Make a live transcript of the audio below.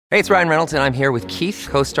Hey, it's Ryan Reynolds, and I'm here with Keith,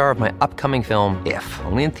 co-star of my upcoming film, If,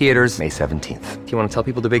 only in theaters May 17th. Do you want to tell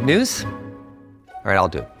people the big news? All right, I'll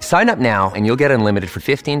do it. Sign up now and you'll get unlimited for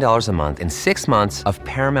 $15 a month and 6 months of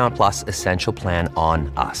Paramount Plus Essential Plan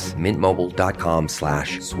on us.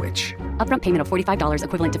 MintMobile.com/switch. Upfront payment of $45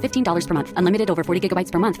 equivalent to $15 per month. Unlimited over 40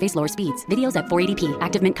 gigabytes per month. Face lower speeds. Videos at 480p.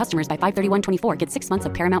 Active Mint customers by 531.24 get 6 months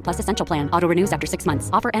of Paramount Plus Essential Plan. Auto renews after 6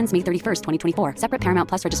 months. Offer ends May 31st, 2024. Separate Paramount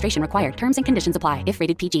Plus registration required. Terms and conditions apply if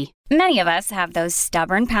rated PG. Many of us have those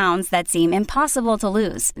stubborn pounds that seem impossible to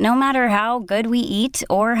lose, no matter how good we eat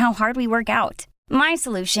or how hard we work out. My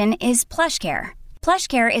solution is PlushCare.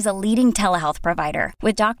 PlushCare is a leading telehealth provider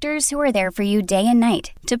with doctors who are there for you day and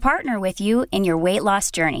night to partner with you in your weight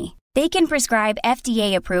loss journey. They can prescribe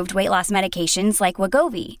FDA-approved weight loss medications like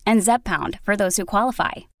Wegovy and Zepbound for those who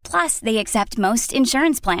qualify. Plus, they accept most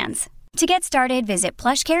insurance plans. To get started, visit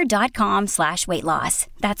plushcare.com/weightloss.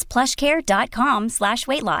 That's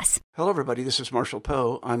plushcare.com/weightloss. Hello, everybody. This is Marshall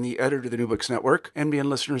Poe. I'm the editor of the New Books Network. NBN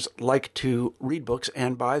listeners like to read books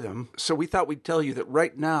and buy them. So we thought we'd tell you that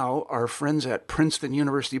right now, our friends at Princeton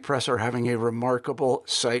University Press are having a remarkable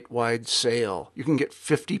site-wide sale. You can get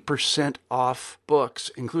 50% off books,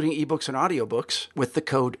 including ebooks and audiobooks, with the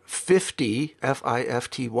code 50,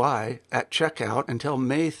 F-I-F-T-Y, at checkout until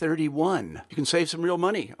May 31. You can save some real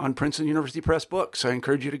money on Princeton University Press books. I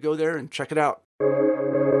encourage you to go there and check it out.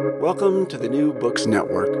 Welcome to the New Books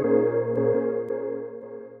Network.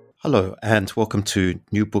 Hello, and welcome to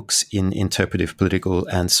New Books in Interpretive Political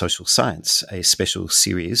and Social Science, a special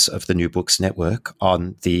series of the New Books Network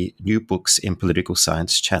on the New Books in Political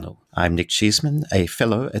Science channel. I'm Nick Cheeseman, a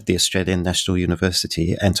fellow at the Australian National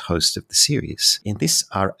University and host of the series. In this,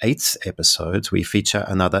 our 8th episode, we feature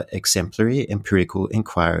another exemplary empirical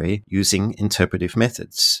inquiry using interpretive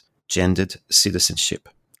methods, gendered citizenship.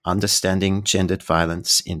 Understanding Gendered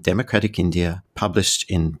Violence in Democratic India, published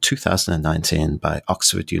in 2019 by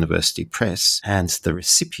Oxford University Press, and the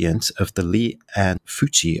recipient of the Lee and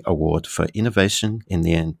Fucci Award for Innovation in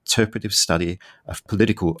the Interpretive Study of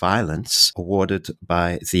Political Violence, awarded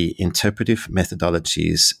by the Interpretive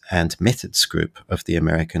Methodologies and Methods Group of the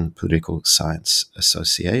American Political Science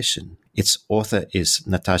Association. Its author is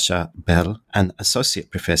Natasha Behl, an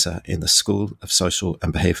associate professor in the School of Social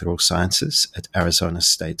and Behavioral Sciences at Arizona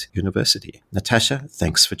State University. Natasha,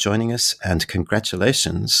 thanks for joining us and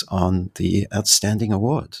congratulations on the outstanding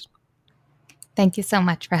award. Thank you so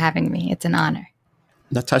much for having me. It's an honor.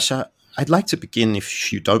 Natasha, I'd like to begin,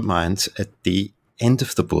 if you don't mind, at the end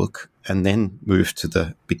of the book and then move to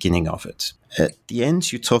the beginning of it. At the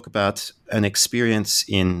end, you talk about an experience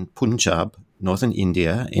in Punjab, northern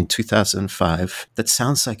India, in 2005, that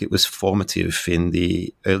sounds like it was formative in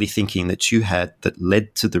the early thinking that you had that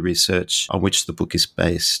led to the research on which the book is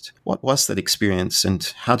based. What was that experience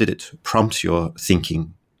and how did it prompt your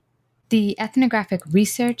thinking? The ethnographic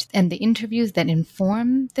research and the interviews that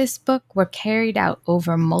inform this book were carried out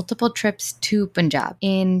over multiple trips to Punjab.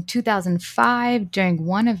 In 2005, during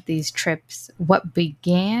one of these trips, what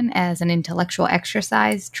began as an intellectual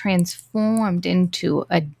exercise transformed into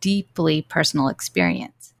a deeply personal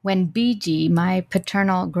experience. When Biji, my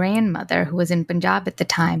paternal grandmother, who was in Punjab at the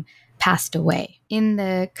time, passed away. In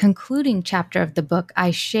the concluding chapter of the book,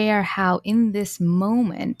 I share how in this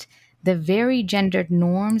moment, the very gendered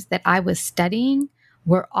norms that I was studying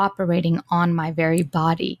were operating on my very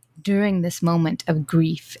body during this moment of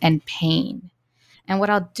grief and pain. And what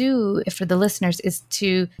I'll do for the listeners is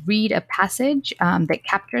to read a passage that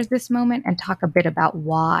captures this moment and talk a bit about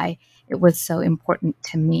why it was so important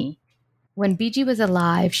to me. When Biji was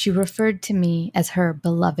alive, she referred to me as her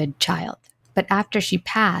beloved child. But after she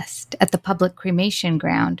passed at the public cremation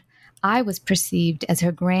ground, I was perceived as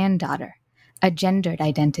her granddaughter, a gendered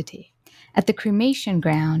identity. At the cremation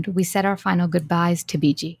ground, we said our final goodbyes to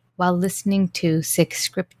Biji while listening to Sikh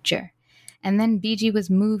scripture, and then Biji was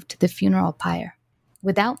moved to the funeral pyre.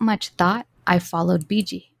 Without much thought, I followed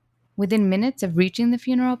Biji. Within minutes of reaching the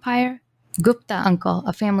funeral pyre, Gupta uncle,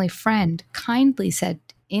 a family friend, kindly said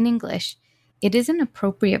in English, "It isn't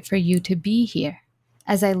appropriate for you to be here."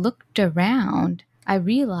 As I looked around, I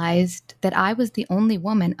realized that I was the only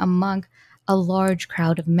woman among a large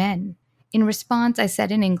crowd of men. In response, I said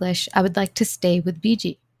in English, I would like to stay with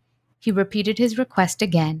Biji. He repeated his request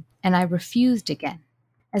again, and I refused again.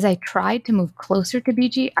 As I tried to move closer to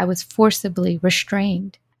Biji, I was forcibly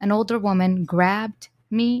restrained. An older woman grabbed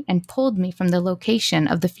me and pulled me from the location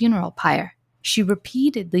of the funeral pyre. She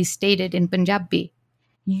repeatedly stated in Punjabi,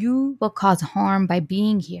 "You will cause harm by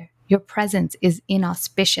being here. Your presence is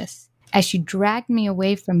inauspicious." As she dragged me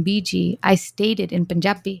away from Biji, I stated in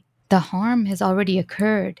Punjabi, "The harm has already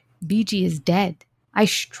occurred. Biji is dead." I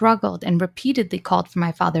struggled and repeatedly called for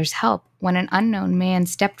my father's help when an unknown man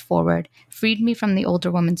stepped forward, freed me from the older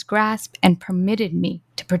woman's grasp, and permitted me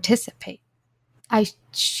to participate. I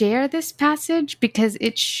share this passage because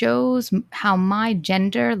it shows how my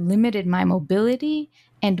gender limited my mobility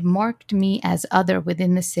and marked me as other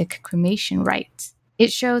within the Sikh cremation rites.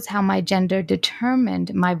 It shows how my gender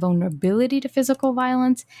determined my vulnerability to physical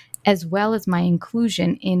violence as well as my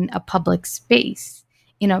inclusion in a public space,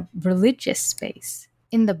 in a religious space.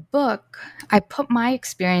 In the book, I put my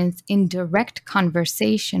experience in direct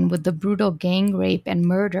conversation with the brutal gang rape and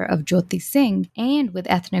murder of Jyoti Singh and with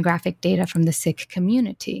ethnographic data from the Sikh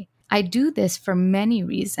community. I do this for many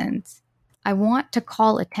reasons. I want to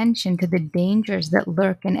call attention to the dangers that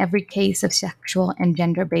lurk in every case of sexual and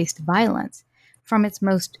gender-based violence, from its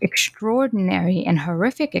most extraordinary and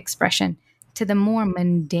horrific expression to the more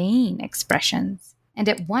mundane expressions. And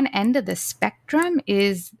at one end of the spectrum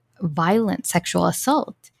is violent sexual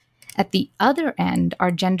assault. At the other end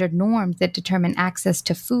are gendered norms that determine access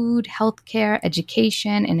to food, healthcare,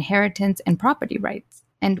 education, inheritance, and property rights.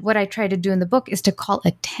 And what I try to do in the book is to call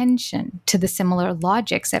attention to the similar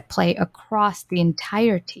logics at play across the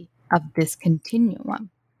entirety of this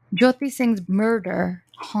continuum. Jyoti Singh's murder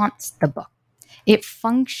haunts the book. It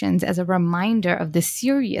functions as a reminder of the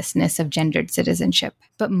seriousness of gendered citizenship.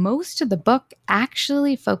 But most of the book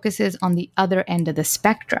actually focuses on the other end of the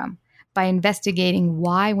spectrum by investigating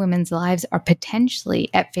why women's lives are potentially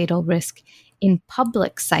at fatal risk in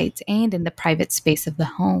public sites and in the private space of the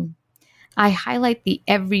home. I highlight the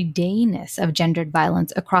everydayness of gendered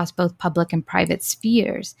violence across both public and private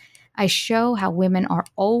spheres. I show how women are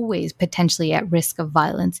always potentially at risk of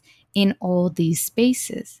violence in all these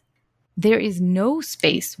spaces. There is no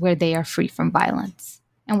space where they are free from violence.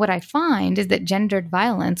 And what I find is that gendered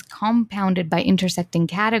violence, compounded by intersecting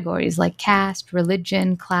categories like caste,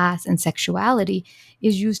 religion, class, and sexuality,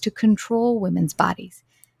 is used to control women's bodies,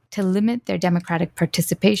 to limit their democratic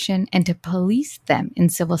participation, and to police them in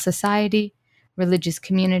civil society, religious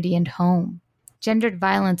community, and home. Gendered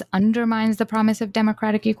violence undermines the promise of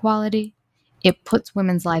democratic equality. It puts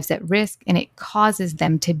women's lives at risk, and it causes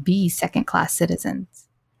them to be second-class citizens.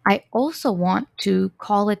 I also want to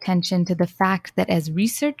call attention to the fact that as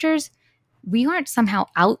researchers, we aren't somehow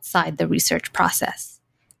outside the research process.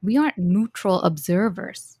 We aren't neutral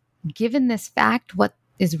observers. Given this fact, what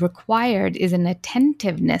is required is an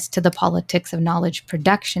attentiveness to the politics of knowledge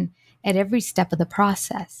production at every step of the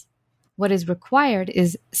process. What is required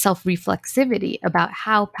is self-reflexivity about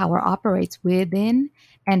how power operates within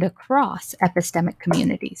and across epistemic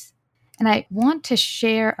communities. And I want to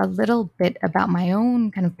share a little bit about my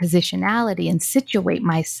own kind of positionality and situate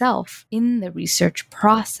myself in the research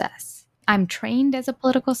process. I'm trained as a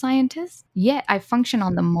political scientist, yet I function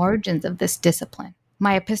on the margins of this discipline.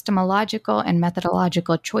 My epistemological and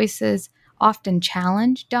methodological choices often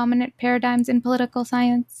challenge dominant paradigms in political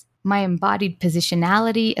science. My embodied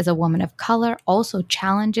positionality as a woman of color also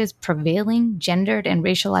challenges prevailing gendered and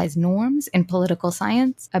racialized norms in political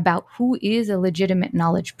science about who is a legitimate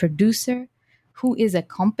knowledge producer, who is a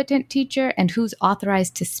competent teacher, and who's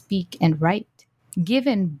authorized to speak and write.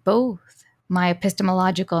 Given both my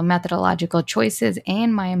epistemological and methodological choices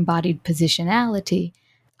and my embodied positionality,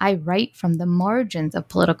 I write from the margins of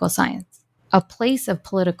political science, a place of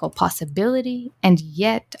political possibility, and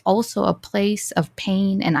yet also a place of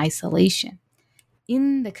pain and isolation.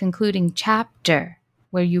 In the concluding chapter,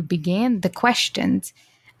 where you began the questions,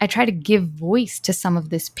 I try to give voice to some of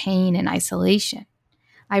this pain and isolation.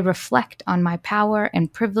 I reflect on my power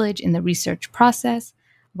and privilege in the research process,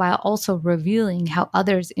 while also revealing how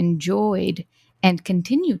others enjoyed and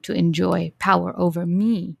continue to enjoy power over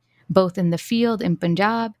me, both in the field in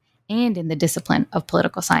Punjab and in the discipline of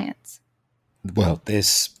political science. Well,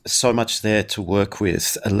 there's so much there to work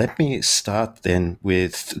with. Let me start then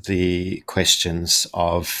with the questions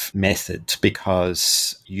of method,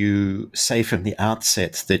 because you say from the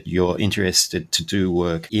outset that you're interested to do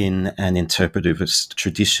work in an interpretivist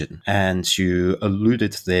tradition, and you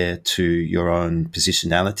alluded there to your own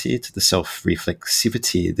positionality, to the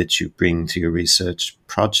self-reflexivity that you bring to your research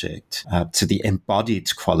project, to the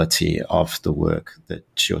embodied quality of the work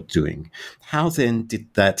that you're doing. How then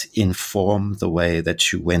did that inform the way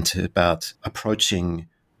that you went about approaching,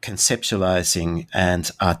 conceptualizing,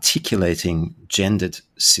 and articulating gendered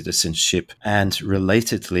citizenship, and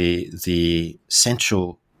relatedly the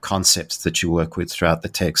central concept that you work with throughout the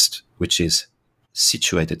text, which is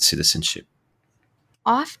situated citizenship?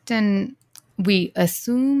 Often we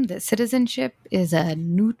assume that citizenship is a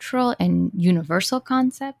neutral and universal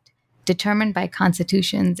concept determined by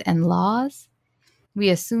constitutions and laws. We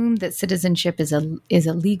assume that citizenship is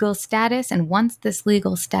a legal status, and once this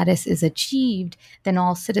legal status is achieved, then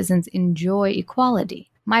all citizens enjoy equality.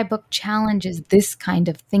 My book challenges this kind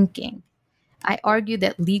of thinking. I argue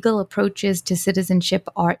that legal approaches to citizenship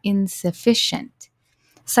are insufficient.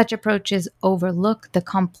 Such approaches overlook the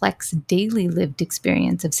complex daily lived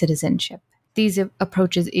experience of citizenship. These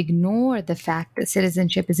approaches ignore the fact that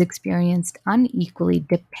citizenship is experienced unequally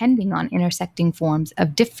depending on intersecting forms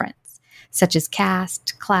of difference, such as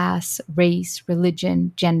caste, class, race,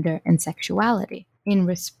 religion, gender, and sexuality. In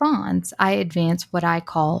response, I advance what I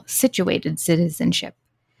call situated citizenship,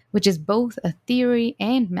 which is both a theory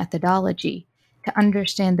and methodology to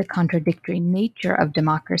understand the contradictory nature of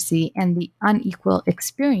democracy and the unequal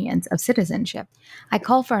experience of citizenship. I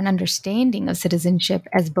call for an understanding of citizenship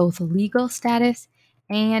as both legal status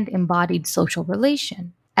and embodied social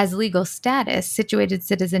relation. As legal status, situated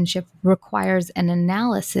citizenship requires an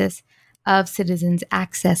analysis of citizens'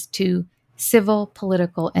 access to civil,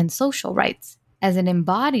 political, and social rights. As an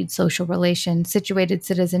embodied social relation, situated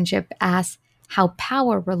citizenship asks how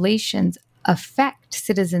power relations affect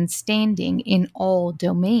citizens' standing in all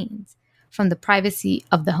domains, from the privacy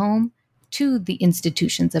of the home to the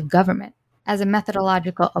institutions of government. As a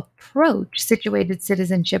methodological approach, situated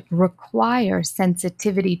citizenship requires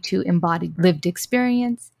sensitivity to embodied lived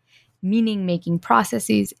experience, meaning-making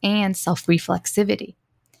processes, and self-reflexivity.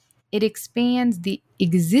 It expands the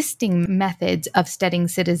existing methods of studying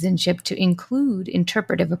citizenship to include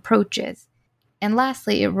interpretive approaches. And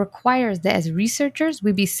lastly, it requires that as researchers,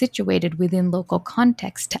 we be situated within local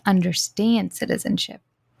context to understand citizenship.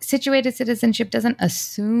 Situated citizenship doesn't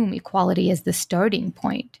assume equality as the starting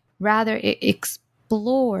point. Rather, it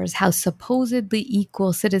explores how supposedly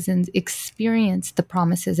equal citizens experience the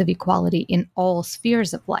promises of equality in all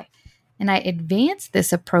spheres of life. And I advance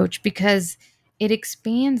this approach because it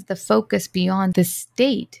expands the focus beyond the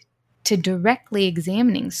state to directly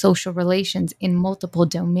examining social relations in multiple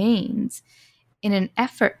domains, in an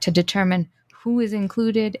effort to determine who is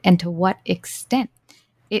included and to what extent.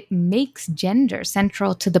 It makes gender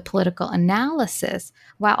central to the political analysis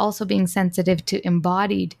while also being sensitive to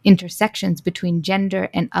embodied intersections between gender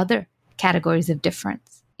and other categories of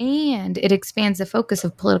difference. And it expands the focus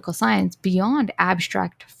of political science beyond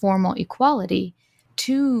abstract formal equality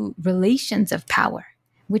to relations of power,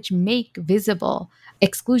 which make visible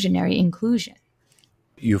exclusionary inclusion.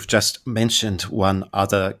 You've just mentioned one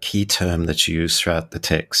other key term that you use throughout the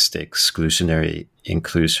text, exclusionary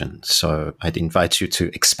inclusion. So I'd invite you to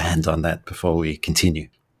expand on that before we continue.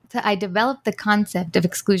 So I developed the concept of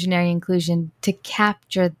exclusionary inclusion to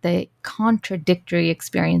capture the contradictory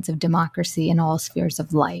experience of democracy in all spheres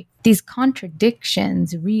of life. These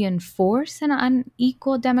contradictions reinforce an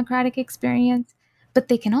unequal democratic experience, but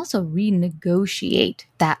they can also renegotiate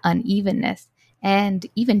that unevenness and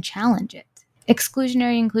even challenge it.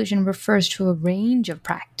 Exclusionary inclusion refers to a range of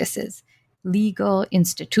practices: legal,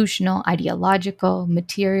 institutional, ideological,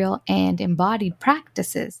 material, and embodied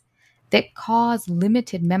practices that cause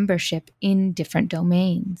limited membership in different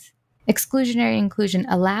domains. Exclusionary inclusion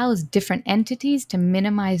allows different entities to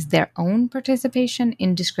minimize their own participation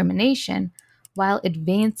in discrimination while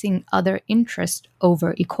advancing other interests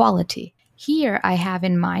over equality. Here I have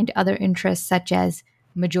in mind other interests such as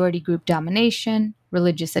majority group domination,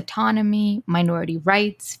 religious autonomy, minority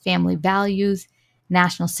rights, family values,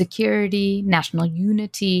 national security, national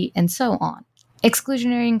unity, and so on.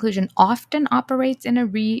 Exclusionary inclusion often operates in a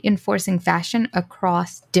reinforcing fashion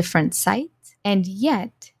across different sites, and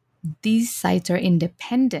yet these sites are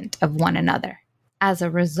independent of one another. As a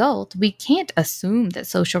result, we can't assume that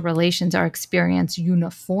social relations are experienced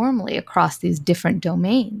uniformly across these different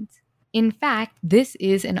domains. In fact, this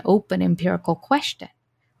is an open empirical question,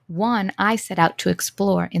 one I set out to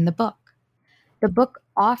explore in the book. The book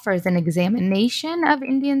offers an examination of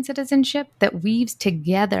Indian citizenship that weaves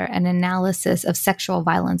together an analysis of sexual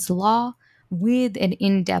violence law with an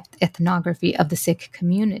in-depth ethnography of the Sikh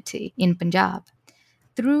community in Punjab.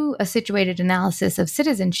 Through a situated analysis of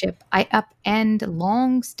citizenship, I upend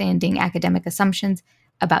long-standing academic assumptions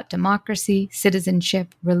about democracy,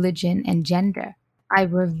 citizenship, religion, and gender. I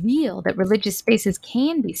reveal that religious spaces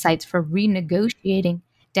can be sites for renegotiating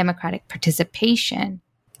democratic participation.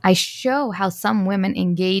 I show how some women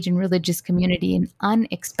engage in religious community in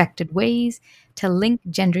unexpected ways to link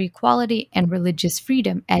gender equality and religious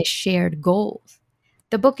freedom as shared goals.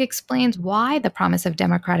 The book explains why the promise of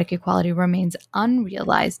democratic equality remains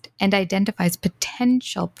unrealized and identifies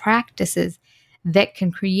potential practices that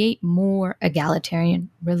can create more egalitarian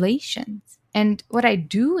relations. And what I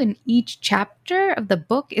do in each chapter of the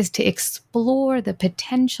book is to explore the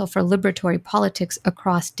potential for liberatory politics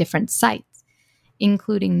across different sites.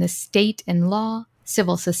 including the state and law,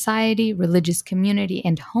 civil society, religious community,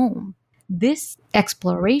 and home. This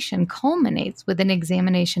exploration culminates with an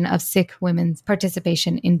examination of Sikh women's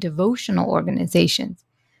participation in devotional organizations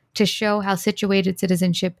to show how situated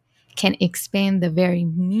citizenship can expand the very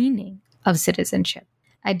meaning of citizenship.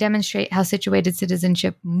 I demonstrate how situated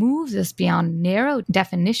citizenship moves us beyond narrow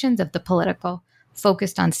definitions of the political,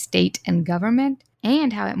 focused on state and government,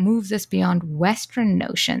 and how it moves us beyond Western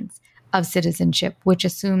notions of citizenship, which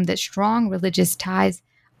assume that strong religious ties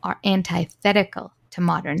are antithetical to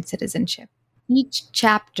modern citizenship. Each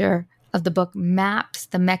chapter of the book maps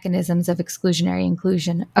the mechanisms of exclusionary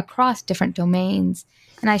inclusion across different domains,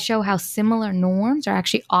 and I show how similar norms are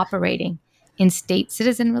actually operating in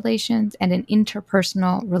state-citizen relations and in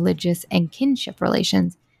interpersonal, religious, and kinship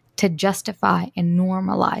relations to justify and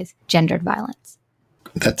normalize gendered violence.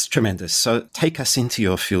 That's tremendous. So take us into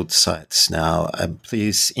your field sites now.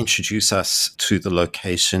 Please introduce us to the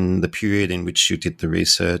location, the period in which you did the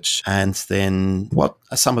research, and then what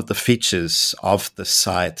are some of the features of the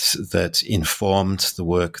site that informed the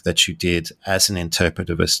work that you did as an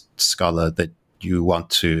interpretivist scholar that you want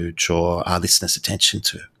to draw our listeners' attention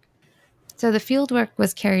to? So the fieldwork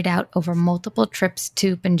was carried out over multiple trips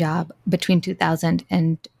to Punjab between 2000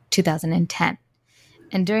 and 2010.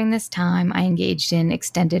 And during this time, I engaged in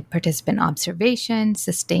extended participant observation,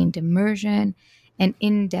 sustained immersion, and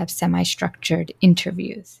in-depth semi-structured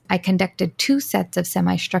interviews. I conducted 2 sets of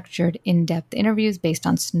semi-structured in-depth interviews based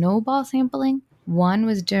on snowball sampling. One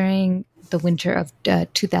was during the winter of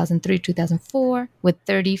 2003-2004 with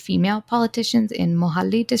 30 female politicians in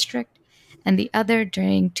Mohali district, and the other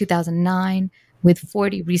during 2009 with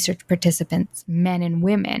 40 research participants, men and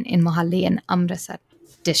women, in Mohali and Amritsar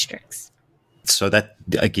districts. So that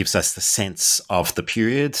gives us the sense of the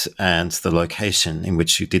period and the location in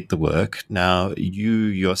which you did the work. Now, you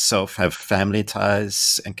yourself have family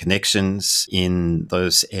ties and connections in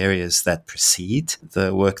those areas that precede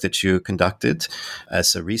the work that you conducted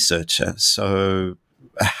as a researcher. So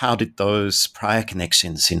how did those prior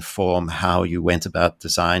connections inform how you went about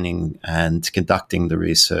designing and conducting the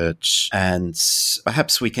research? And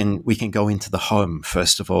perhaps we can go into the home,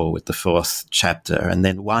 first of all, with the 4th chapter, and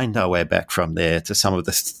then wind our way back from there to some of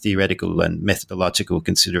the theoretical and methodological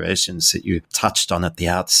considerations that you touched on at the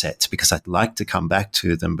outset, because I'd like to come back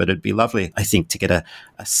to them, but it'd be lovely, I think, to get a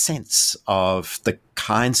sense of the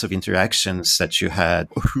kinds of interactions that you had.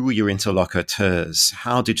 Who were your interlocutors?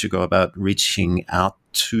 How did you go about reaching out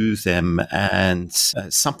to them, and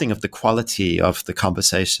something of the quality of the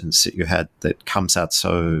conversations that you had that comes out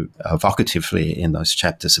so evocatively in those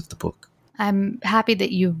chapters of the book? I'm happy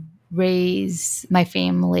that you raise my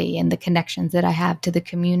family and the connections that I have to the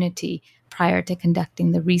community prior to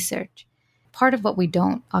conducting the research. Part of what we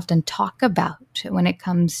don't often talk about when it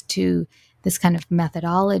comes to this kind of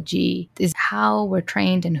methodology is how we're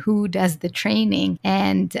trained and who does the training.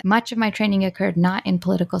 And much of my training occurred not in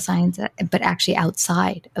political science, but actually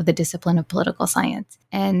outside of the discipline of political science.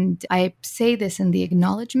 And I say this in the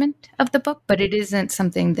acknowledgement of the book, but it isn't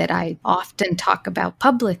something that I often talk about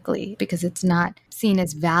publicly because it's not seen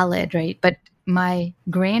as valid, right? But my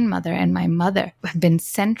grandmother and my mother have been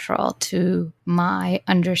central to my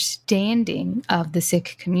understanding of the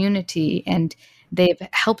Sikh community, and they've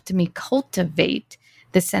helped me cultivate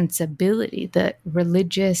the sensibility, the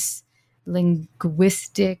religious,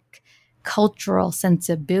 linguistic, cultural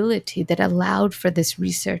sensibility that allowed for this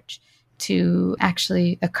research to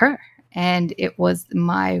actually occur. And it was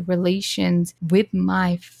my relations with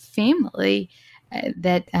my family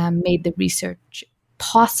that made the research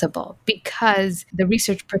possible, because the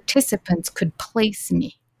research participants could place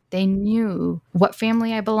me. They knew what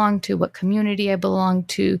family I belonged to, what community I belonged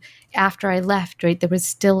to. After I left, right, there was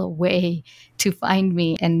still a way to find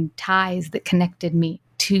me and ties that connected me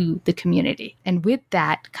to the community. And with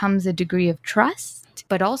that comes a degree of trust,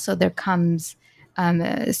 but also there comes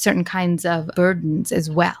certain kinds of burdens as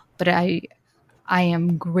well. But I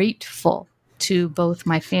am grateful to both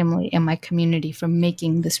my family and my community for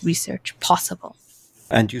making this research possible.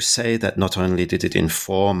 And you say that not only did it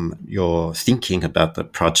inform your thinking about the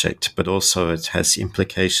project, but also it has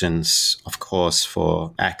implications, of course,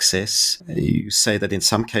 for access. You say that in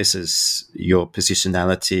some cases, your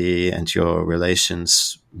positionality and your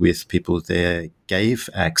relations with people there gave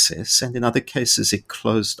access, and in other cases, it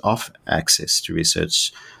closed off access to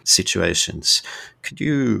research situations. Could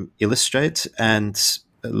you illustrate and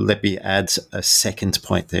let me add a second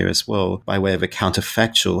point there as well, by way of a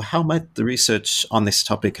counterfactual. How might the research on this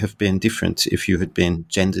topic have been different if you had been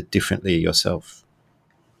gendered differently yourself?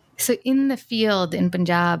 So in the field in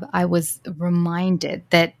Punjab, I was reminded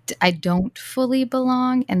that I don't fully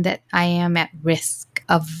belong and that I am at risk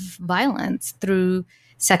of violence through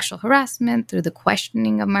sexual harassment, through the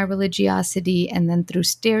questioning of my religiosity, and then through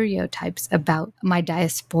stereotypes about my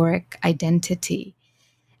diasporic identity.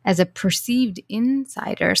 As a perceived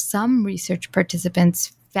insider, some research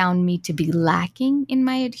participants found me to be lacking in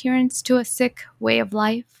my adherence to a Sikh way of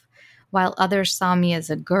life, while others saw me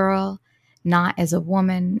as a girl, not as a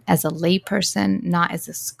woman, as a layperson, not as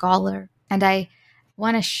a scholar. And I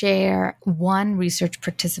want to share one research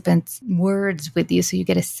participant's words with you so you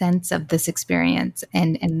get a sense of this experience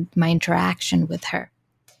and my interaction with her.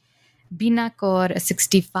 Bina Kaur, a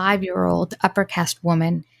 65-year-old upper caste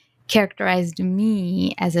woman, characterized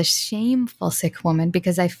me as a shameful Sikh woman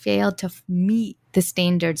because I failed to meet the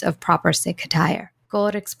standards of proper Sikh attire.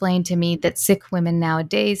 Kaur explained to me that Sikh women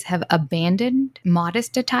nowadays have abandoned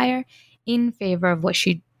modest attire in favor of what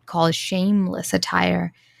she calls shameless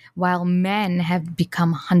attire, while men have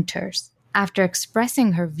become hunters. After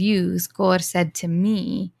expressing her views, Kaur said to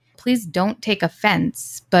me, "Please don't take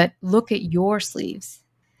offense, but look at your sleeves."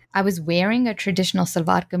 I was wearing a traditional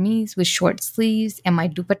salwar kameez with short sleeves, and my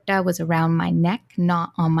dupatta was around my neck,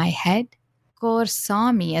 not on my head. Kaur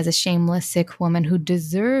saw me as a shameless Sikh woman who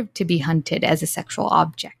deserved to be hunted as a sexual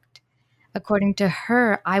object. According to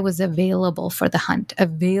her, I was available for the hunt,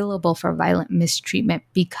 available for violent mistreatment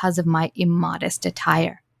because of my immodest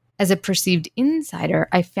attire. As a perceived insider,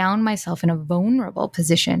 I found myself in a vulnerable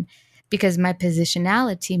position because my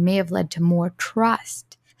positionality may have led to more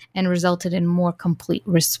trust and resulted in more complete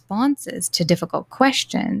responses to difficult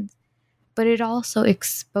questions, but it also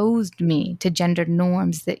exposed me to gender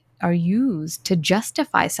norms that are used to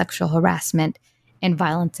justify sexual harassment and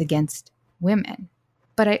violence against women.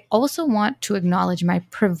 But I also want to acknowledge my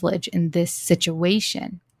privilege in this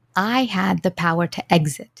situation. I had the power to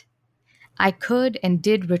exit. I could and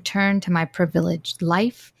did return to my privileged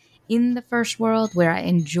life in the first world where I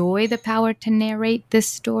enjoy the power to narrate this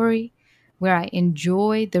story, where I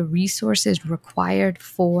enjoy the resources required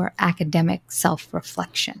for academic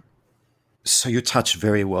self-reflection. So you touch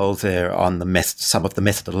very well there on some of the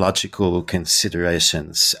methodological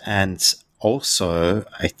considerations, and also,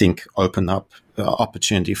 I think, open up the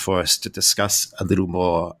opportunity for us to discuss a little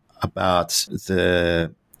more about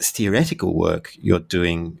the theoretical work you're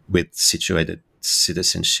doing with situated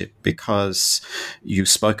citizenship, because you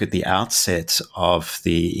spoke at the outset of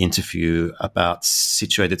the interview about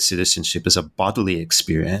situated citizenship as a bodily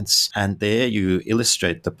experience. And there you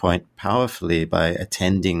illustrate the point powerfully by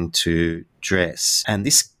attending to dress. And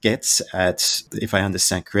this gets at, if I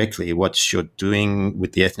understand correctly, what you're doing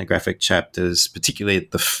with the ethnographic chapters, particularly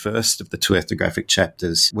the first of the two ethnographic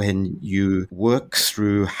chapters, when you work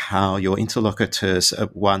through how your interlocutors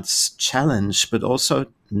at once challenge but also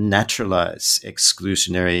naturalize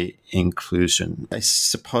exclusionary inclusion. I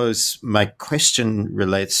suppose my question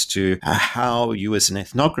relates to how you as an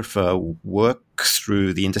ethnographer work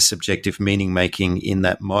through the intersubjective meaning making in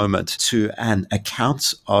that moment to an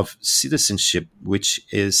account of citizenship, which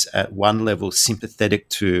is at one level sympathetic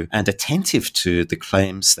to and attentive to the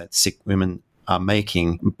claims that Sikh women are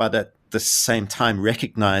making, but at the same time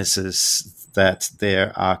recognizes that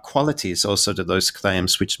there are qualities also to those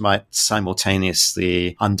claims which might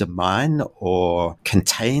simultaneously undermine or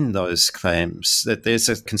contain those claims, that there's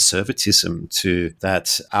a conservatism to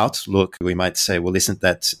that outlook. We might say, well, isn't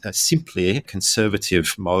that a simply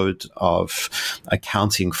conservative mode of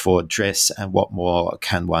accounting for dress, and what more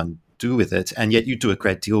can one do with it? And yet you do a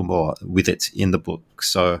great deal more with it in the book.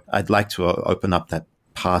 So I'd like to open up that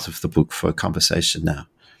part of the book for a conversation now.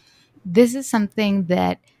 This is something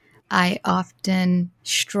that I often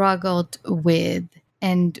struggled with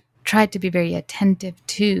and tried to be very attentive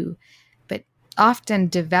to. But often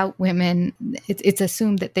devout women, it's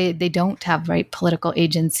assumed that they don't have political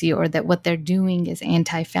agency, or that what they're doing is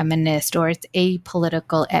anti-feminist, or it's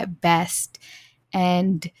apolitical at best,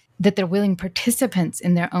 and that they're willing participants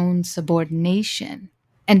in their own subordination.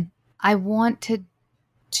 And I wanted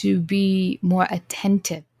to be more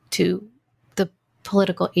attentive to the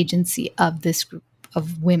political agency of this group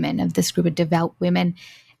of women, of this group of devout women,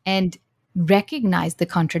 and recognize the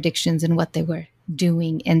contradictions in what they were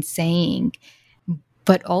doing and saying,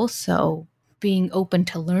 but also being open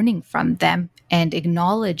to learning from them and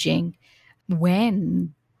acknowledging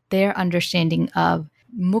when their understanding of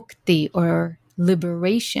mukti, or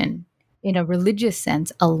liberation in a religious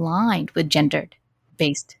sense, aligned with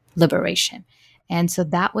gender-based liberation. And so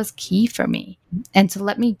that was key for me. And so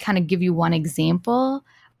let me kind of give you one example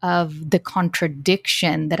of the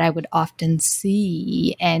contradiction that I would often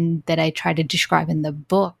see and that I try to describe in the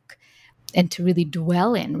book. and to really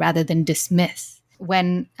dwell in rather than dismiss.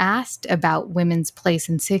 When asked about women's place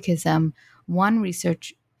in Sikhism, one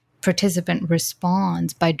research participant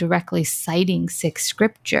responds by directly citing Sikh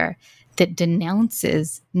scripture that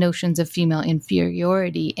denounces notions of female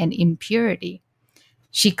inferiority and impurity.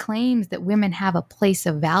 She claims that women have a place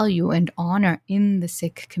of value and honor in the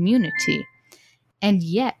Sikh community. And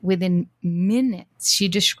yet, within minutes, she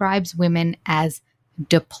describes women as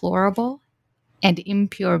deplorable and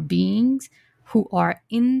impure beings who are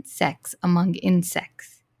insects among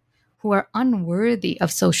insects, who are unworthy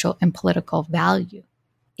of social and political value.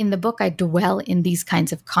 In the book, I dwell in these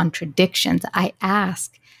kinds of contradictions. I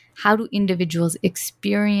ask, how do individuals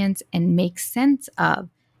experience and make sense of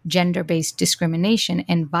gender-based discrimination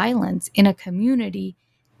and violence in a community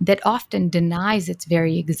that often denies its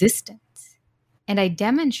very existence? And I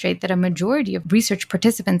demonstrate that a majority of research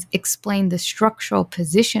participants explain the structural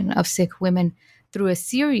position of Sikh women through a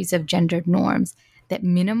series of gendered norms that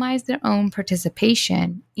minimize their own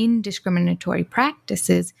participation in discriminatory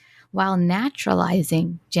practices while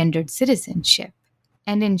naturalizing gendered citizenship.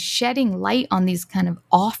 And in shedding light on these kind of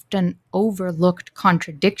often overlooked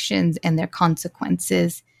contradictions and their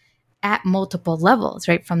consequences at multiple levels,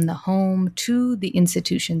 right, from the home to the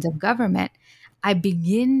institutions of government, I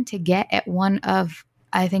begin to get at one of,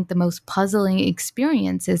 I think, the most puzzling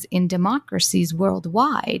experiences in democracies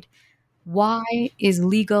worldwide. Why is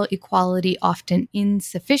legal equality often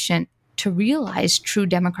insufficient to realize true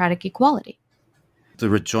democratic equality? The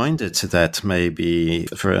rejoinder to that may be,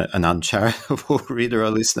 for an uncharitable reader or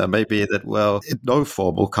listener, may be that, well, no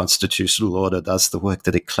formal constitutional order does the work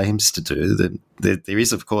that it claims to do. There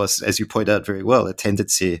is, of course, as you point out very well, a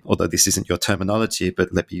tendency, although this isn't your terminology,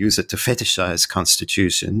 but let me use it, to fetishize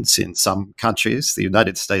constitutions in some countries. The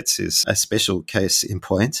United States is a special case in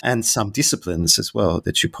point, and some disciplines as well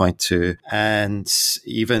that you point to. And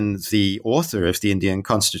even the author of the Indian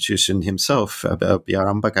Constitution himself, B.R.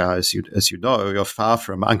 Ambedkar, as you know, you're far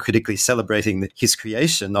from uncritically celebrating his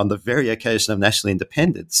creation on the very occasion of national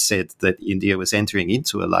independence, said that India was entering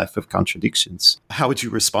into a life of contradictions. How would you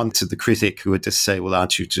respond to the critic who would just say, well,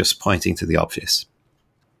 aren't you just pointing to the obvious?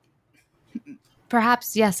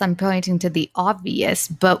 Perhaps, yes, I'm pointing to the obvious,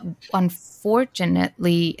 but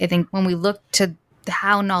unfortunately, I think when we look to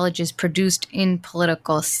how knowledge is produced in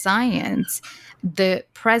political science, the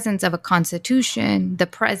presence of a constitution, the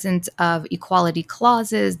presence of equality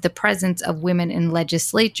clauses, the presence of women in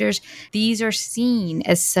legislatures, these are seen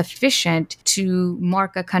as sufficient to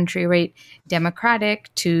mark a country, right,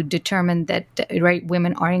 democratic, to determine that, right,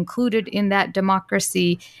 women are included in that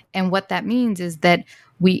democracy. And what that means is that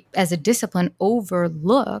we, as a discipline,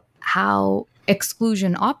 overlook how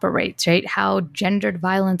exclusion operates, right, how gendered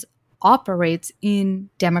violence operates in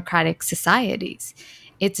democratic societies.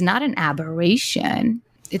 It's not an aberration.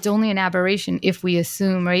 It's only an aberration if we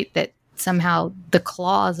assume, right, that somehow the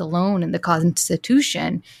clause alone in the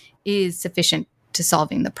Constitution is sufficient to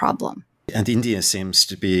solving the problem. And India seems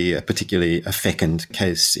to be a particularly a fecund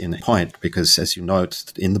case in point because, as you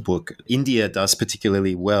note in the book, India does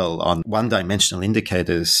particularly well on one-dimensional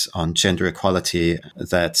indicators on gender equality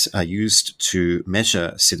that are used to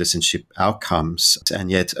measure citizenship outcomes. And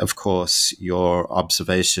yet, of course, your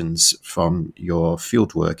observations from your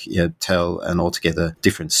fieldwork tell an altogether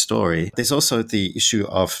different story. There's also the issue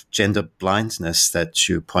of gender blindness that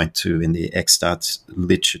you point to in the extant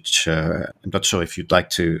literature. I'm not sure if you'd like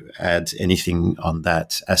to add anything on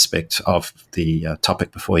that aspect of the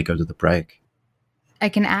topic before we go to the break. I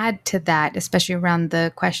can add to that, especially around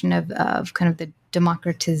the question of kind of the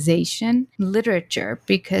democratization literature,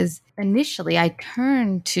 because initially I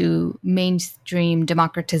turned to mainstream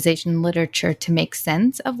democratization literature to make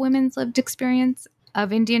sense of women's lived experience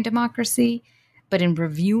of Indian democracy. But in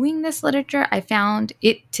reviewing this literature, I found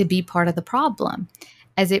it to be part of the problem,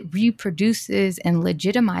 as it reproduces and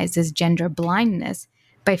legitimizes gender blindness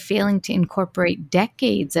by failing to incorporate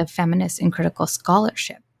decades of feminist and critical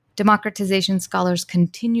scholarship. Democratization scholars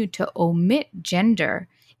continue to omit gender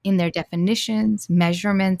in their definitions,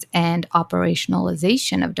 measurements, and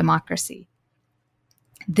operationalization of democracy.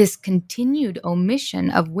 This continued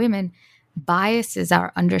omission of women biases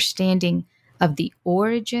our understanding of the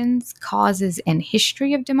origins, causes, and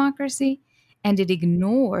history of democracy, and it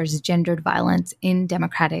ignores gendered violence in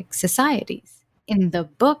democratic societies. In the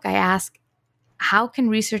book, I ask, how can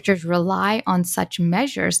researchers rely on such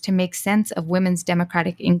measures to make sense of women's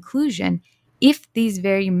democratic inclusion if these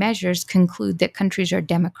very measures conclude that countries are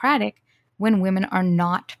democratic when women are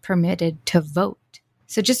not permitted to vote?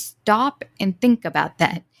 So just stop and think about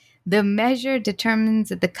that. The measure determines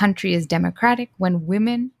that the country is democratic when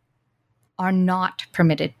women are not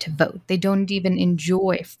permitted to vote. They don't even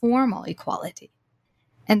enjoy formal equality.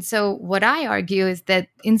 And so what I argue is that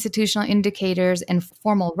institutional indicators and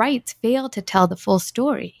formal rights fail to tell the full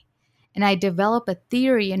story. And I develop a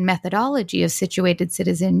theory and methodology of situated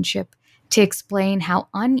citizenship to explain how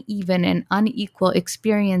uneven and unequal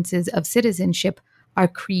experiences of citizenship are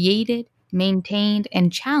created, maintained,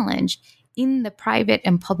 and challenged in the private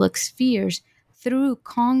and public spheres through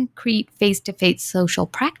concrete face-to-face social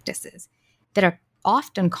practices that are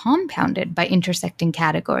often compounded by intersecting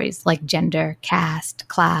categories like gender, caste,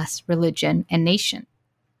 class, religion, and nation.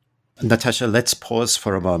 Natasha, let's pause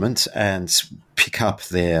for a moment and pick up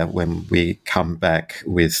there when we come back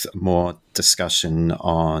with more discussion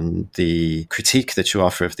on the critique that you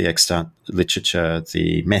offer of the extant literature,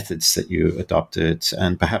 the methods that you adopted,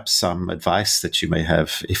 and perhaps some advice that you may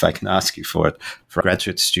have, if I can ask you for it, for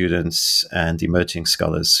graduate students and emerging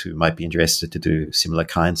scholars who might be interested to do similar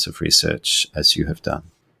kinds of research as you have done.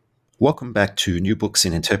 Welcome back to New Books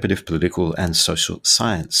in Interpretive Political and Social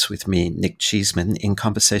Science with me, Nick Cheeseman, in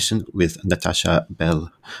conversation with Natasha Behl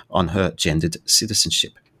on her gendered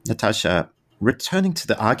citizenship. Natasha, returning to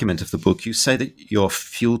the argument of the book, you say that your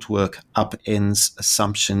fieldwork upends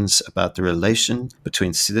assumptions about the relation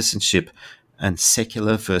between citizenship and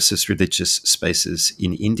secular versus religious spaces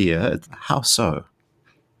in India. How so?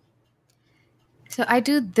 So I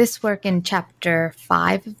do this work in chapter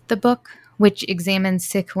 5 of the book, which examines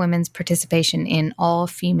Sikh women's participation in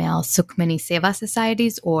all-female Sukhmani Seva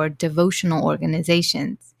societies or devotional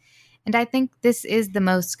organizations. And I think this is the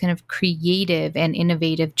most kind of creative and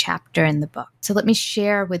innovative chapter in the book. So let me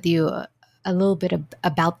share with you a little bit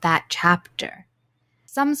about that chapter.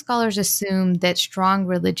 Some scholars assume that strong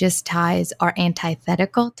religious ties are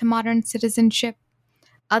antithetical to modern citizenship.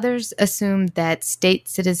 Others assume that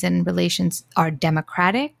state-citizen relations are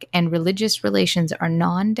democratic and religious relations are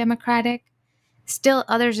non-democratic. Still,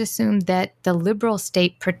 others assume that the liberal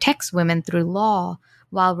state protects women through law,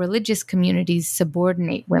 while religious communities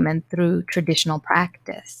subordinate women through traditional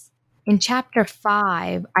practice. In chapter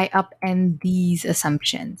 5, I upend these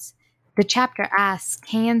assumptions. The chapter asks,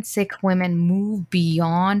 can Sikh women move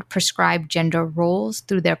beyond prescribed gender roles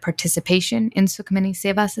through their participation in Sukhmani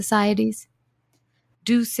Seva societies?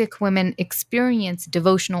 Do Sikh women experience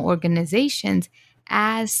devotional organizations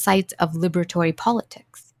as sites of liberatory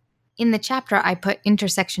politics? In the chapter, I put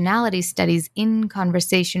intersectionality studies in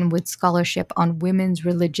conversation with scholarship on women's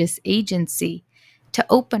religious agency to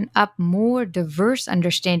open up more diverse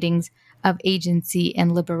understandings of agency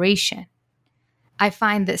and liberation. I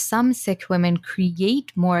find that some Sikh women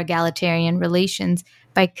create more egalitarian relations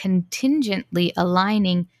by contingently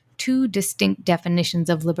aligning two distinct definitions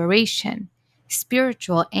of liberation: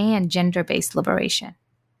 spiritual and gender-based liberation.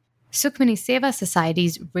 Sukhmani Seva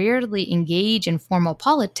societies rarely engage in formal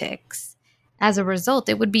politics. As a result,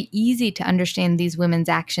 it would be easy to understand these women's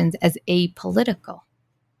actions as apolitical.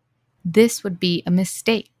 This would be a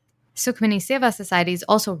mistake. Sukhmani Seva societies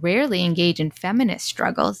also rarely engage in feminist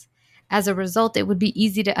struggles. As a result, it would be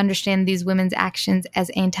easy to understand these women's actions as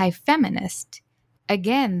anti-feminist.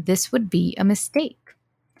 Again, this would be a mistake.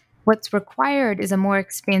 What's required is a more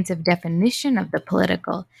expansive definition of the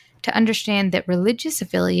political to understand that religious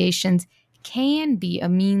affiliations can be a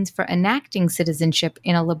means for enacting citizenship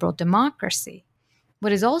in a liberal democracy.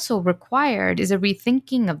 What is also required is a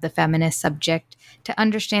rethinking of the feminist subject to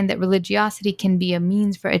understand that religiosity can be a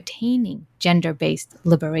means for attaining gender-based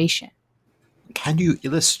liberation. Can you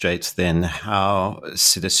illustrate then how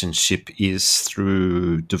citizenship is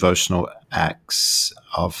through devotional acts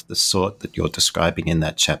of the sort that you're describing in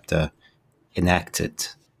that chapter enacted?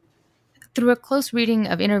 Through a close reading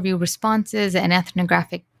of interview responses and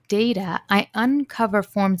ethnographic data, I uncover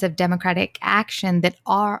forms of democratic action that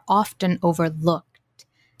are often overlooked.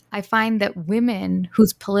 I find that women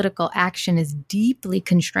whose political action is deeply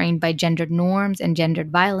constrained by gendered norms and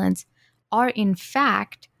gendered violence are in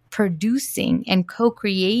fact producing and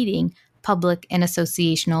co-creating public and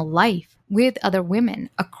associational life with other women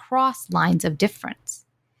across lines of difference.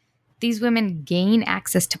 These women gain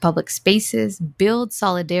access to public spaces, build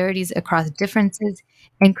solidarities across differences,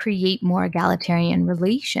 and create more egalitarian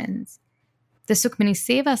relations. The Sukhmani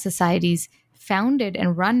Seva societies, founded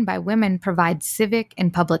and run by women, provide civic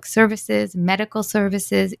and public services, medical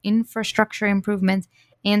services, infrastructure improvements,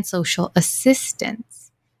 and social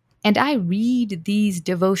assistance. And I read these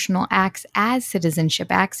devotional acts as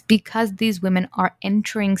citizenship acts because these women are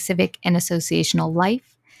entering civic and associational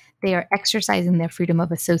life. They are exercising their freedom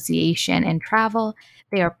of association and travel.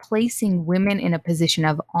 They are placing women in a position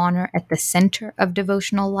of honor at the center of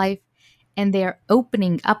devotional life. And they are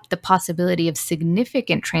opening up the possibility of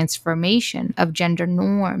significant transformation of gender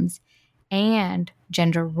norms and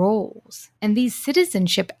gender roles. And these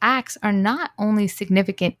citizenship acts are not only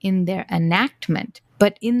significant in their enactment,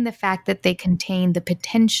 but in the fact that they contain the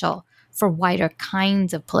potential for wider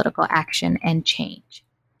kinds of political action and change.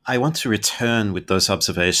 I want to return with those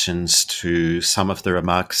observations to some of the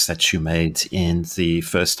remarks that you made in the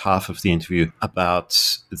first half of the interview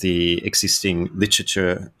about the existing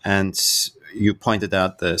literature, and you pointed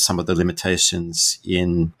out some of the limitations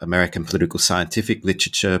in American political scientific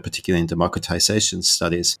literature, particularly in democratization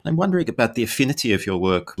studies. I'm wondering about the affinity of your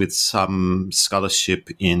work with some scholarship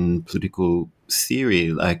in political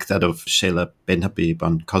theory, like that of Sheila Ben-Habib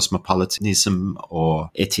on cosmopolitanism or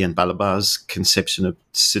Etienne Balabar's conception of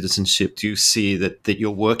citizenship. Do you see that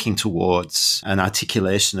you're working towards an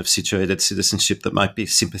articulation of situated citizenship that might be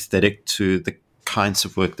sympathetic to the kinds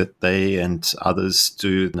of work that they and others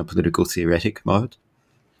do in a political theoretic mode?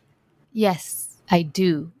 Yes, I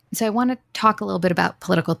do. So I want to talk a little bit about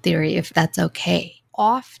political theory, if that's okay.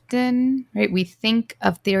 Often, right, we think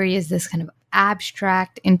of theory as this kind of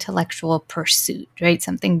abstract intellectual pursuit, right?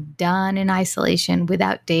 Something done in isolation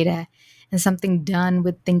without data, and something done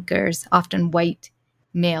with thinkers, often white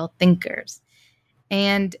male thinkers.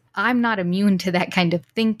 And I'm not immune to that kind of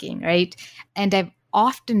thinking, right? And I've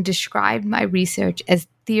often described my research as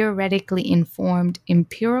theoretically informed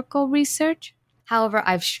empirical research. However,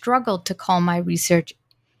 I've struggled to call my research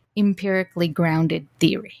empirically grounded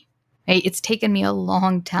theory. Right? It's taken me a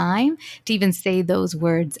long time to even say those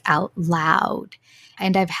words out loud.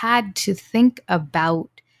 And I've had to think about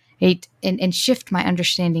it and shift my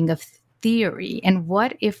understanding of theory. And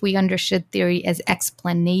what if we understood theory as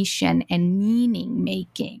explanation and meaning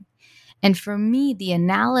making? And for me, the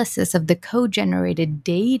analysis of the code-generated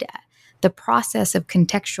data, the process of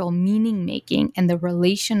contextual meaning making, and the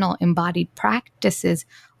relational embodied practices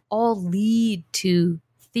all lead to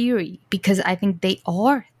theory, because I think they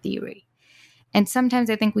are theory. And sometimes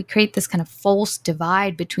I think we create this kind of false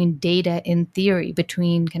divide between data and theory,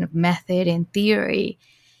 between kind of method and theory.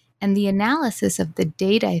 And the analysis of the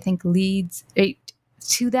data, I think, leads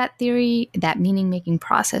to that theory. That meaning-making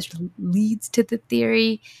process leads to the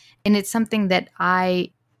theory. And it's something that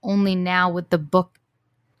I only now, with the book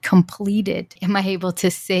completed, am I able to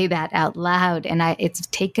say that out loud. And it's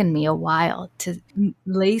taken me a while to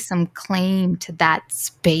lay some claim to that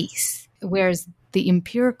space. Whereas the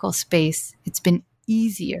empirical space, it's been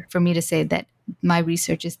easier for me to say that my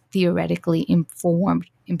research is theoretically informed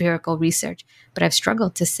empirical research. But I've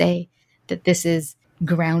struggled to say that this is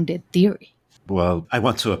grounded theory. Well, I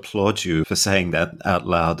want to applaud you for saying that out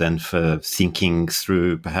loud and for thinking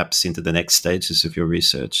through perhaps into the next stages of your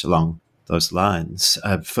research along those lines.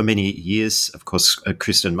 For many years, of course,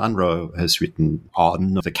 Kristen Munro has written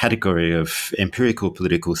on the category of empirical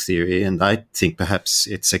political theory, and I think perhaps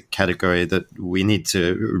it's a category that we need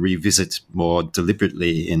to revisit more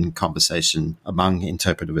deliberately in conversation among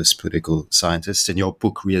interpretivist political scientists, and your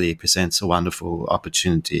book really presents a wonderful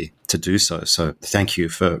opportunity to do so. So thank you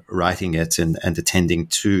for writing it and attending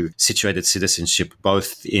to situated citizenship,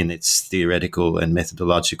 both in its theoretical and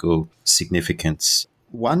methodological significance.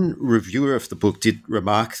 One reviewer of the book did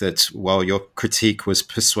remark that while your critique was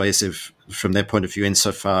persuasive from their point of view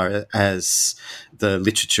insofar as the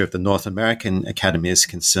literature of the North American Academy is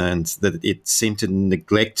concerned, that it seemed to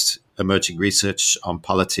neglect emerging research on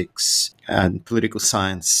politics and political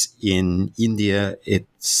science in India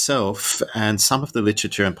itself, and some of the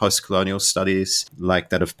literature and post-colonial studies like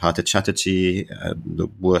that of Partha Chatterjee, the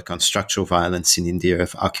work on structural violence in India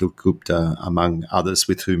of Akhil Gupta, among others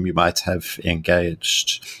with whom you might have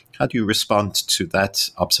engaged. How do you respond to that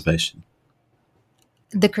observation?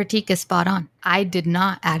 The critique is spot on. I did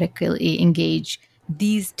not adequately engage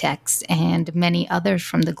these texts and many others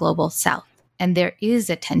from the global South. And there is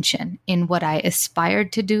a tension in what I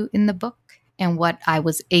aspired to do in the book and what I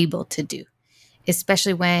was able to do,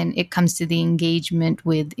 especially when it comes to the engagement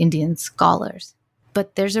with Indian scholars.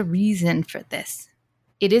 But there's a reason for this.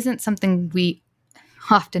 It isn't something we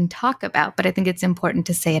often talk about, but I think it's important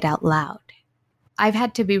to say it out loud. I've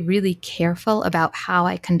had to be really careful about how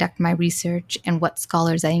I conduct my research and what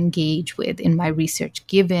scholars I engage with in my research,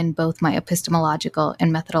 given both my epistemological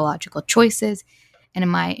and methodological choices and in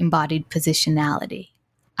my embodied positionality.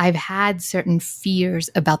 I've had certain fears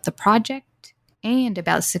about the project and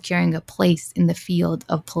about securing a place in the field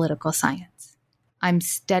of political science. I'm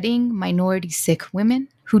studying minority Sikh women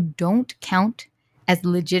who don't count as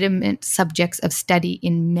legitimate subjects of study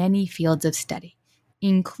in many fields of study,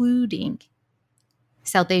 including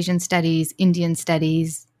South Asian studies, Indian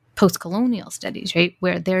studies, post-colonial studies, right,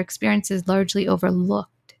 where their experience is largely overlooked.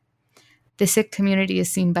 The Sikh community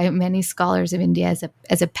is seen by many scholars of India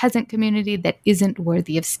as a peasant community that isn't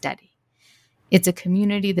worthy of study. It's a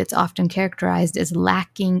community that's often characterized as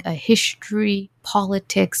lacking a history,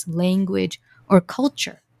 politics, language, or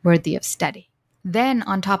culture worthy of study. Then,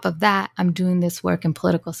 on top of that, I'm doing this work in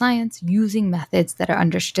political science using methods that are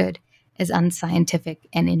understood as unscientific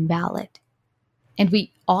and invalid. And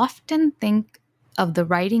we often think of the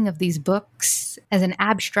writing of these books as an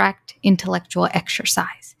abstract intellectual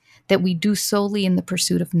exercise that we do solely in the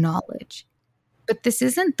pursuit of knowledge. But this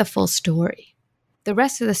isn't the full story. The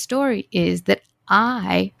rest of the story is that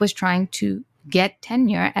I was trying to get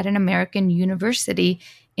tenure at an American university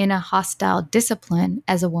in a hostile discipline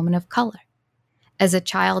as a woman of color, as a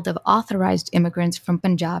child of authorized immigrants from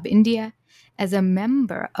Punjab, India, as a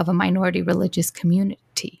member of a minority religious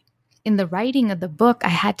community. In the writing of the book, I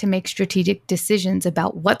had to make strategic decisions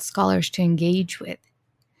about what scholars to engage with.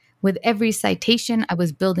 With every citation, I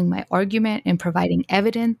was building my argument and providing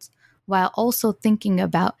evidence, while also thinking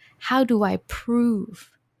about how do I prove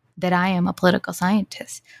that I am a political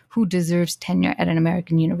scientist who deserves tenure at an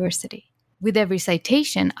American university. With every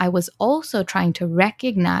citation, I was also trying to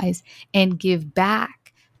recognize and give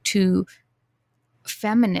back to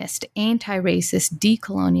feminist, anti-racist,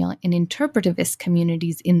 decolonial, and interpretivist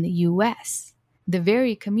communities in the US, the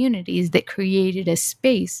very communities that created a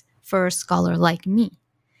space for a scholar like me,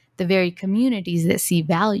 the very communities that see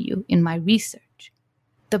value in my research.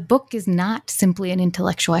 The book is not simply an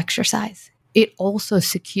intellectual exercise. It also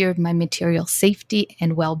secured my material safety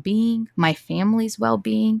and well-being, my family's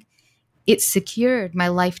well-being. It secured my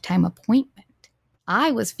lifetime appointment.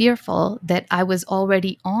 I was fearful that I was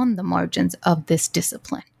already on the margins of this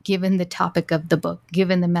discipline, given the topic of the book,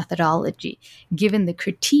 given the methodology, given the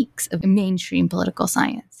critiques of mainstream political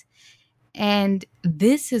science. And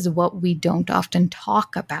this is what we don't often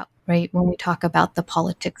talk about, right? When we talk about the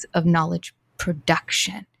politics of knowledge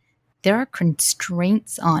production, there are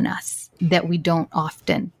constraints on us that we don't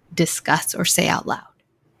often discuss or say out loud.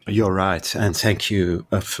 You're right. And thank you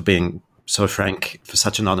for being so frank, for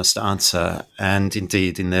such an honest answer. And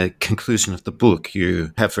indeed, in the conclusion of the book,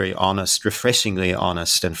 you have very honest, refreshingly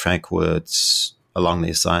honest and frank words along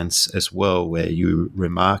these lines as well, where you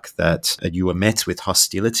remark that you were met with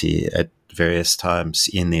hostility at various times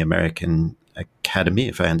in the American academy.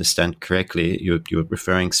 If I understand correctly, you're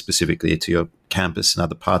referring specifically to your campus and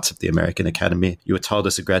other parts of the American academy. You were told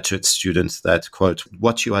as a graduate student that, quote,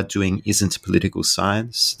 what you are doing isn't political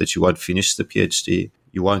science, that you won't finish the PhD,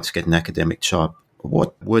 you won't get an academic job.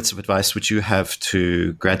 What words of advice would you have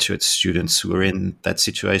to graduate students who are in that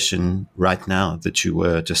situation right now that you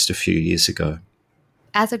were just a few years ago?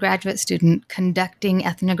 As a graduate student conducting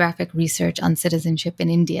ethnographic research on citizenship in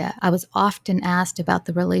India, I was often asked about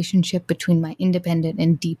the relationship between my independent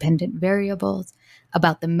and dependent variables,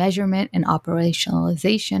 about the measurement and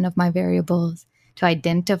operationalization of my variables, to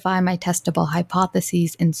identify my testable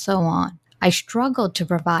hypotheses, and so on. I struggled to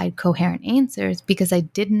provide coherent answers because I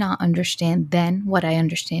did not understand then what I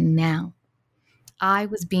understand now. I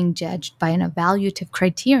was being judged by an evaluative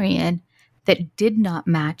criterion that did not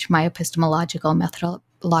match my epistemological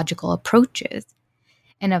methodological approaches,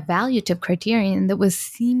 an evaluative criterion that was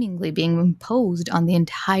seemingly being imposed on the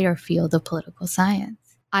entire field of political science.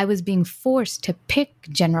 I was being forced to pick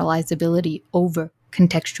generalizability over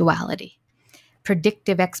contextuality,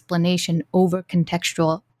 predictive explanation over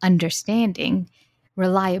contextual understanding,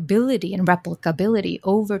 reliability and replicability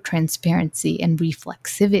over transparency and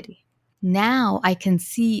reflexivity. Now I can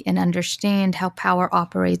see and understand how power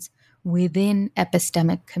operates within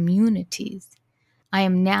epistemic communities. I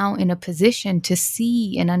am now in a position to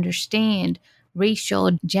see and understand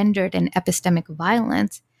racial, gendered, and epistemic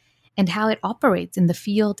violence and how it operates in the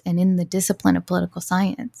field and in the discipline of political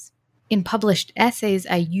science. In published essays,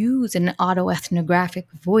 I use an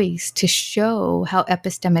autoethnographic voice to show how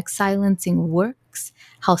epistemic silencing works,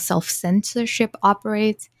 how self-censorship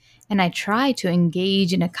operates, and I try to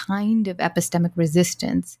engage in a kind of epistemic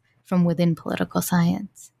resistance from within political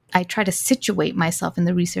science. I try to situate myself in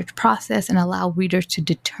the research process and allow readers to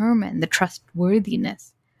determine the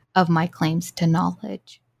trustworthiness of my claims to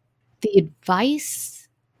knowledge. The advice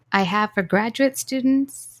I have for graduate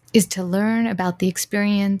students is to learn about the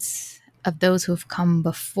experience of those who have come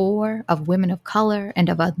before, of women of color, and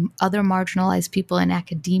of other marginalized people in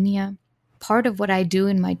academia. Part of what I do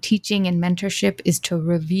in my teaching and mentorship is to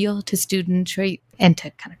reveal to students, right, and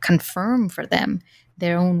to kind of confirm for them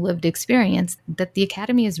their own lived experience that the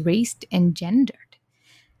academy is raced and gendered.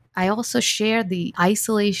 I also share the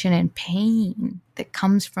isolation and pain that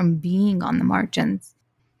comes from being on the margins.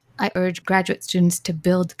 I urge graduate students to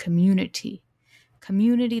build community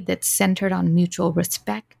that's centered on mutual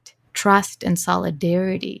respect, trust, and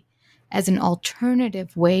solidarity, as an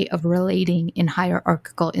alternative way of relating in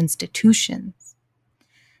hierarchical institutions.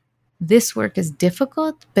 This work is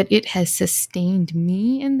difficult, but it has sustained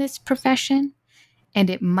me in this profession, and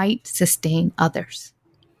it might sustain others.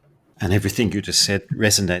 And everything you just said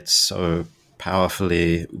resonates so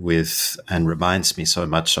powerfully with and reminds me so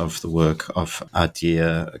much of the work of our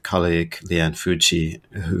dear colleague Liane Fuji,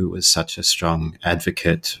 who was such a strong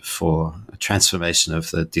advocate for a transformation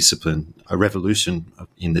of the discipline, a revolution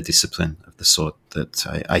in the discipline of the sort that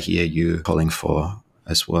I hear you calling for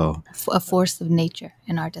as well. A force of nature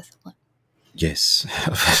in our discipline. Yes,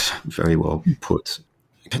 very well put.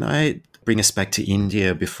 Can I bring us back to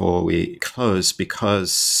India before we close?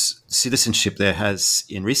 Because citizenship there has,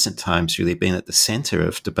 in recent times, really been at the center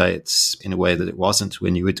of debates in a way that it wasn't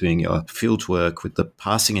when you were doing your field work, with the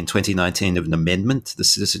passing in 2019 of an amendment to the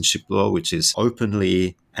citizenship law, which is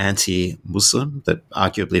openly anti-Muslim, that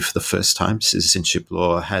arguably for the first time citizenship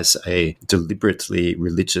law has a deliberately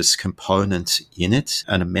religious component in it,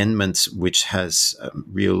 an amendment which has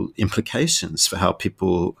real implications for how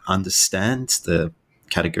people understand the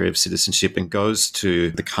category of citizenship, and goes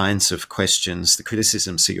to the kinds of questions, the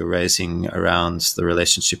criticisms that you're raising around the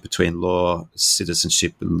relationship between law,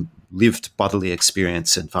 citizenship, and lived bodily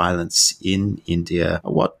experience and violence in India.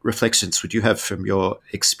 What reflections would you have from your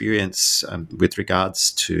experience with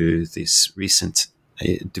regards to these recent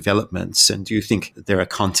developments? And do you think there are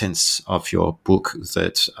contents of your book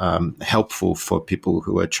that are helpful for people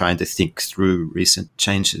who are trying to think through recent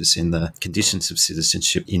changes in the conditions of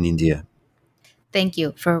citizenship in India? Thank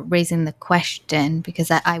you for raising the question,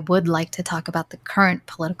 because I would like to talk about the current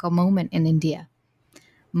political moment in India.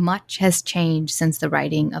 Much has changed since the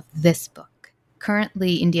writing of this book.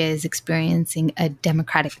 Currently, India is experiencing a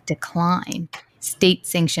democratic decline.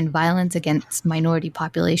 State-sanctioned violence against minority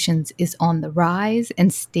populations is on the rise,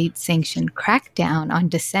 and state-sanctioned crackdown on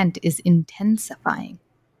dissent is intensifying.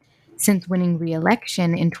 Since winning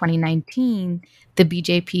re-election in 2019, the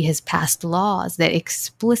BJP has passed laws that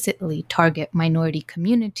explicitly target minority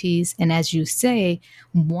communities. And as you say,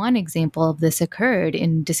 one example of this occurred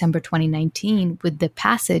in December 2019 with the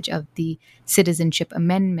passage of the Citizenship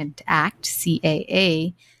Amendment Act,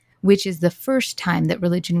 CAA, which is the first time that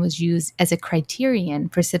religion was used as a criterion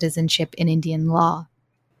for citizenship in Indian law.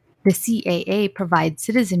 The CAA provides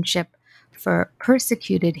citizenship for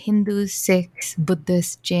persecuted Hindus, Sikhs,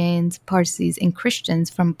 Buddhists, Jains, Parsis, and Christians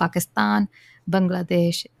from Pakistan,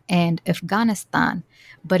 Bangladesh, and Afghanistan,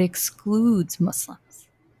 but excludes Muslims.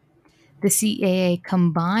 The CAA,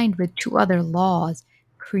 combined with two other laws,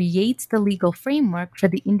 creates the legal framework for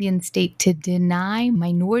the Indian state to deny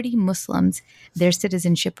minority Muslims their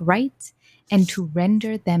citizenship rights and to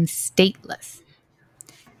render them stateless.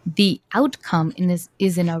 The outcome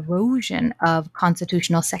is an erosion of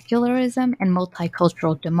constitutional secularism and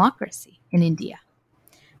multicultural democracy in India.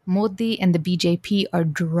 Modi and the BJP are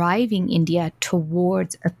driving India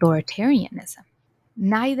towards authoritarianism.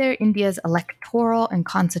 Neither India's electoral and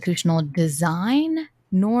constitutional design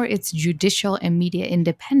nor its judicial and media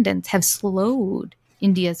independence have slowed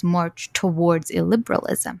India's march towards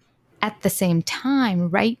illiberalism. At the same time,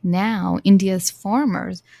 right now, India's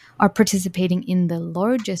farmers are participating in the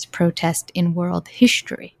largest protest in world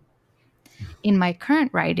history. In my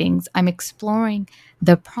current writings, I'm exploring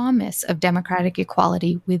the promise of democratic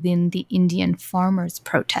equality within the Indian farmers'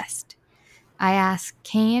 protest. I ask,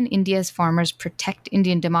 can India's farmers protect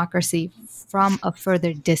Indian democracy from a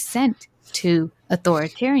further descent to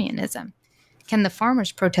authoritarianism? Can the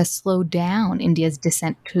farmers' protest slow down India's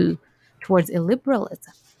descent towards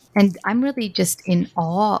illiberalism? And I'm really just in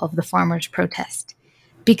awe of the farmers' protest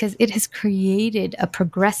because it has created a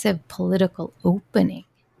progressive political opening.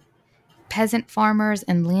 Peasant farmers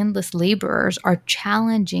and landless laborers are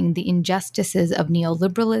challenging the injustices of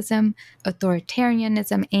neoliberalism,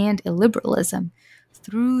 authoritarianism, and illiberalism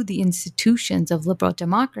through the institutions of liberal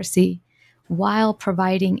democracy, while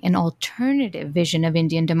providing an alternative vision of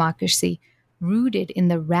Indian democracy rooted in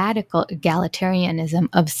the radical egalitarianism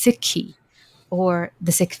of Sikhi, or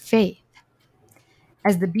the Sikh faith.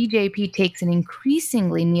 As the BJP takes an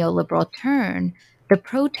increasingly neoliberal turn, the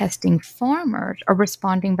protesting farmers are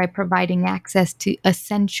responding by providing access to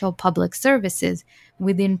essential public services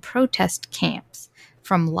within protest camps,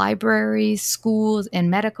 from libraries, schools, and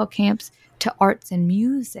medical camps to arts and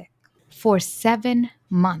music. For 7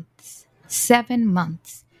 months,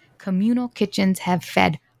 communal kitchens have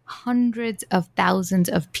fed hundreds of thousands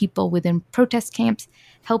of people within protest camps,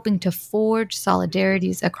 helping to forge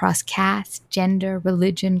solidarities across caste, gender,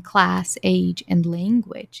 religion, class, age, and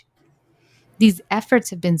language. These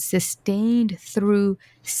efforts have been sustained through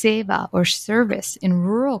seva or service in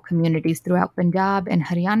rural communities throughout Punjab and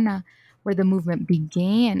Haryana, where the movement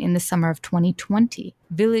began in the summer of 2020.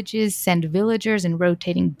 Villages send villagers in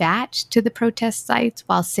rotating batch to the protest sites,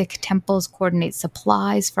 while Sikh temples coordinate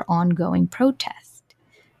supplies for ongoing protest.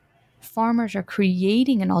 Farmers are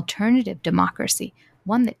creating an alternative democracy,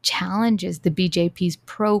 one that challenges the BJP's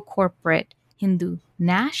pro-corporate Hindu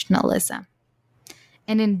nationalism.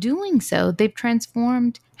 And in doing so, they've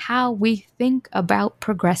transformed how we think about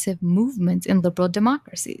progressive movements in liberal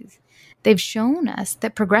democracies. They've shown us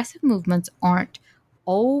that progressive movements aren't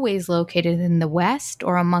always located in the West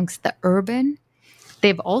or amongst the urban.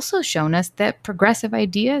 They've also shown us that progressive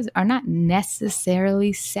ideas are not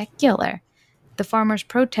necessarily secular. The farmers'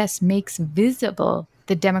 protest makes visible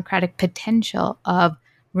the democratic potential of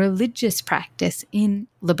religious practice in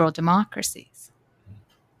liberal democracies.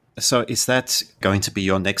 So is that going to be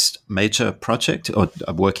your next major project, or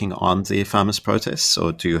working on the farmers' protests,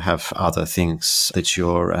 or do you have other things that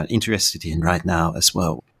you're interested in right now as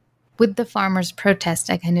well? With the farmers' protest,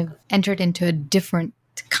 I kind of entered into a different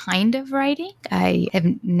kind of writing. I have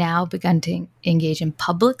now begun to engage in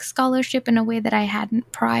public scholarship in a way that I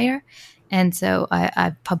hadn't prior. And so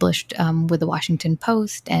I've published with the Washington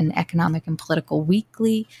Post and Economic and Political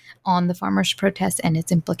Weekly on the farmers' protest and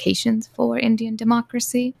its implications for Indian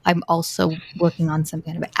democracy. I'm also working on some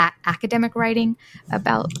kind of academic writing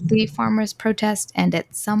about the farmers' protest, and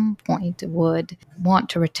at some point would want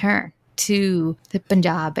to return to the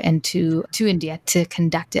Punjab and to India to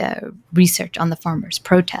conduct research on the farmers'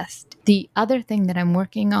 protest. The other thing that I'm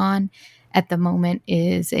working on at the moment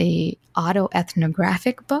is a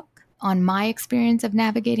autoethnographic book on my experience of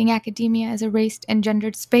navigating academia as a race and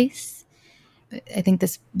gendered space. I think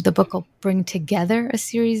the book will bring together a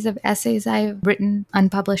series of essays I've written,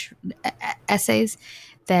 unpublished essays,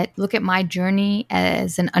 that look at my journey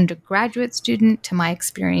as an undergraduate student to my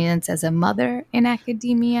experience as a mother in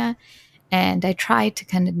academia. And I try to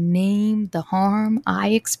kind of name the harm I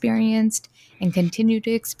experienced and continue to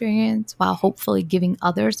experience, while hopefully giving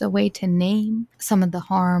others a way to name some of the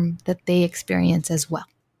harm that they experience as well.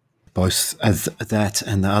 Both that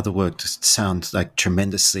and the other work just sound like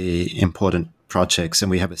tremendously important projects, and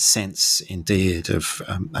we have a sense indeed of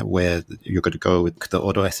where you're going to go with the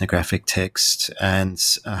autoethnographic text and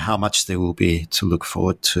how much there will be to look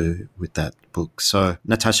forward to with that book. So,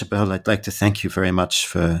 Natasha Behl, I'd like to thank you very much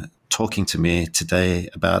for talking to me today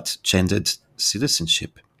about gendered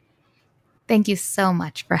citizenship. Thank you so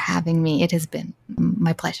much for having me. It has been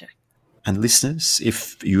my pleasure. And listeners,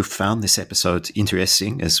 if you found this episode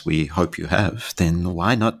interesting, as we hope you have, then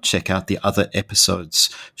why not check out the other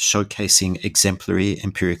episodes showcasing exemplary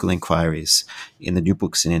empirical inquiries in the New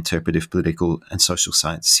Books in Interpretive Political and Social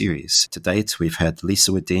Science series. To date, we've had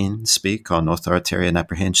Lisa Wedeen speak on authoritarian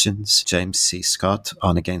apprehensions, James C. Scott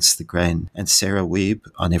on Against the Grain, and Sarah Wiebe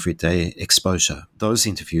on everyday exposure. Those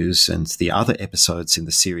interviews and the other episodes in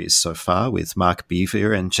the series so far with Mark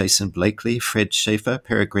Beaver and Jason Blakely, Fred Schaefer,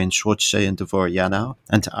 Peregrine Schwartz and Devorah Yanau,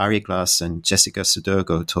 and to Ari Glass and Jessica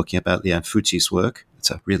Sudergo talking about Lian Fuji's work.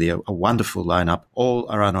 It's really a wonderful lineup. All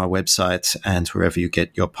are on our website and wherever you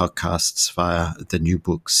get your podcasts via the New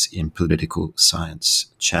Books in Political Science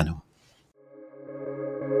channel.